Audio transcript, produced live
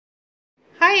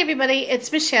Hi everybody,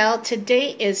 it's Michelle.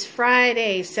 Today is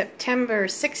Friday, September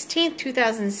 16th,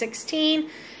 2016,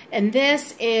 and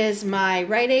this is my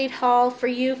Rite haul for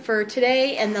you for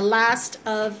today and the last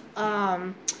of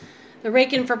the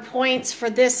Raking for Points for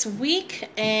this week.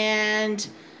 And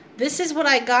this is what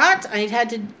I got. I had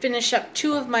to finish up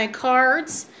 2 of my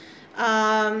cards.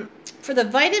 For the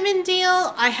vitamin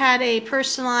deal, I had a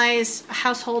personalized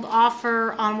household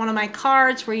offer on one of my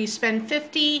cards where you spend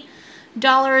 $50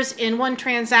 in one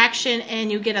transaction and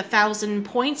you get 1,000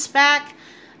 points back.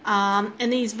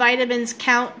 And these vitamins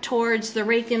count towards the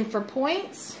Raking for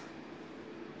Points.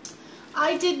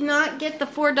 I did not get the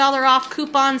 $4 off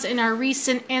coupons in our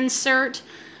recent insert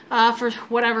for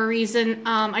whatever reason.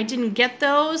 I didn't get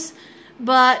those,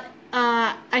 but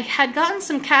I had gotten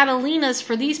some Catalinas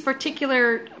for these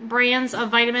particular brands of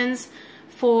vitamins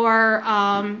for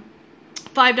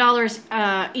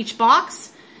 $5 each box.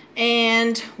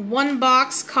 And one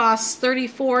box costs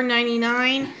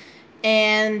 $34.99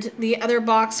 and the other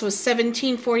box was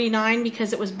 $17.49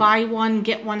 because it was buy one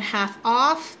get one half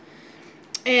off.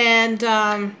 And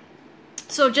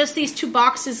so just these 2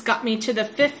 boxes got me to the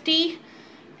 $50,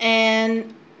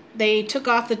 and they took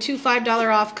off the 2 $5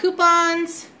 off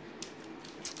coupons.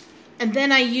 And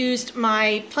then I used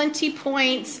my Plenty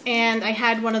points, and I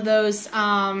had one of those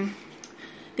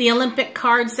the Olympic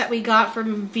cards that we got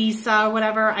from Visa or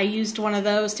whatever. I used one of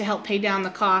those to help pay down the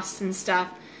costs and stuff.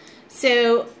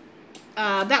 So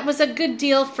that was a good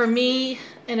deal for me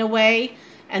in a way.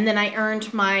 And then I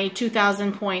earned my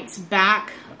 2,000 points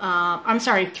back. I'm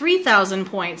sorry, 3,000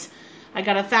 points. I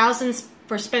got 1,000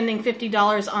 for spending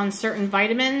 $50 on certain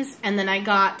vitamins, and then I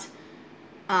got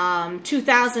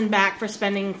 2,000 back for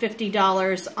spending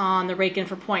 $50 on the Raking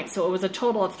for Points. So it was a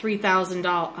total of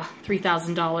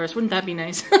 $3,000. Wouldn't that be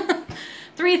nice?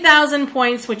 3,000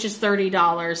 points, which is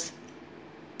 $30.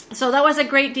 So that was a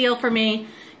great deal for me.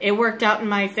 It worked out in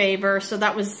my favor, so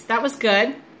that was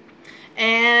good.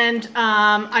 And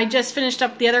I just finished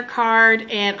up the other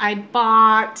card, and I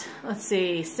bought, let's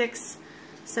see, 6,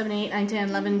 7, 8, 9, 10,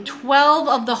 11, 12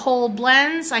 of the whole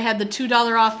blends. I had the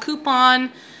 $2 off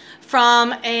coupon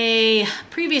from a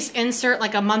previous insert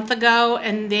like a month ago,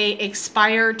 and they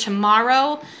expire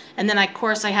tomorrow. And then of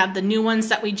course I have the new ones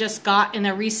that we just got in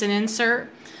a recent insert,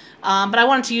 but I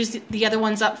wanted to use the other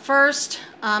ones up first.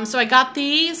 So I got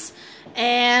these,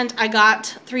 and I got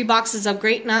 3 boxes of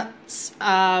grape nuts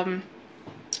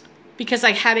because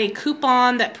I had a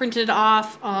coupon that printed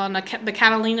off on the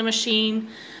Catalina machine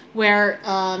where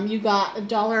you got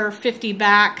 $1.50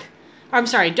 back. I'm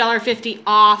sorry, $1.50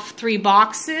 off 3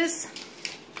 boxes.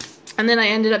 And then I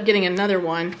ended up getting another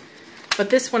one. But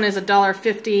this one is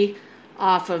 $1.50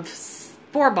 off of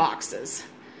 4 boxes.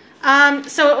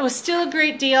 So it was still a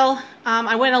great deal.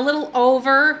 I went a little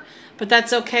over, but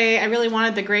that's okay. I really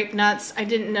wanted the grape nuts. I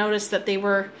didn't notice that they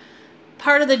were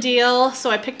part of the deal, so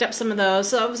I picked up some of those.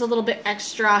 So it was a little bit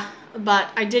extra, but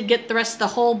I did get the rest of the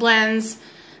whole blends.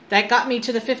 That got me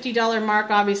to the $50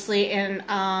 mark, obviously, and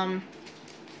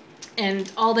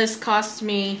all this cost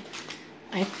me,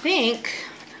 I think,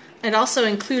 it also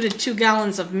included 2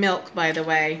 gallons of milk, by the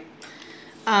way.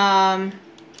 And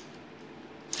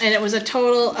it was a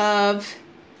total of,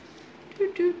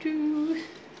 trying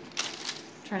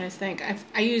to think,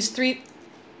 I used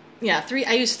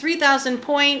 3,000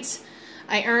 points.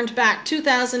 I earned back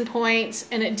 2,000 points,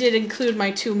 and it did include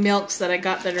my 2 milks that I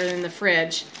got that are in the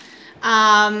fridge.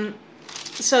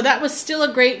 So that was still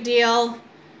a great deal.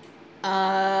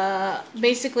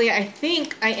 Basically, I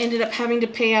think I ended up having to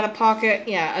pay out of pocket,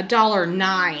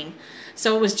 $1.09.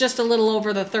 So it was just a little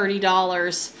over the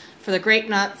 $30 for the grape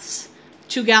nuts,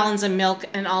 2 gallons of milk,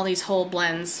 and all these whole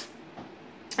blends.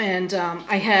 And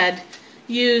I had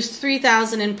used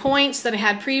 3,000 in points that I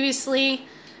had previously,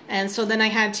 and so then I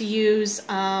had to use,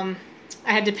 I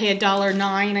had to pay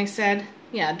 $1.09. I said,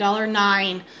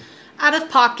 $1.09 out of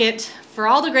pocket for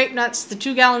all the grape nuts, the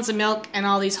 2 gallons of milk, and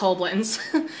all these whole blends.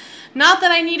 Not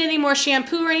that I need any more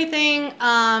shampoo or anything,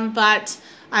 but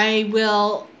I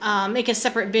will make a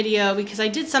separate video because I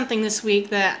did something this week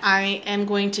that I am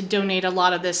going to donate a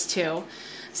lot of this to.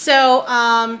 So,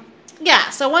 yeah,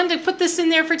 so I wanted to put this in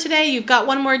there for today. You've got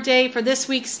one more day for this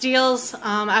week's deals.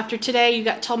 After today, you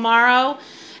got tomorrow.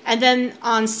 And then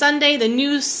on Sunday, the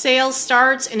new sale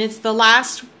starts, and it's the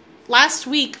last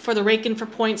week for the Raking for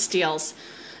Points deals.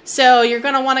 So you're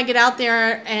going to want to get out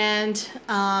there and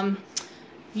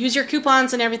use your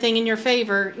coupons and everything in your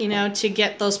favor, you know, to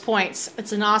get those points.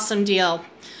 It's an awesome deal.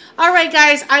 All right,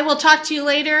 guys, I will talk to you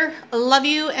later. I love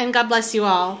you, and God bless you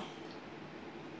all.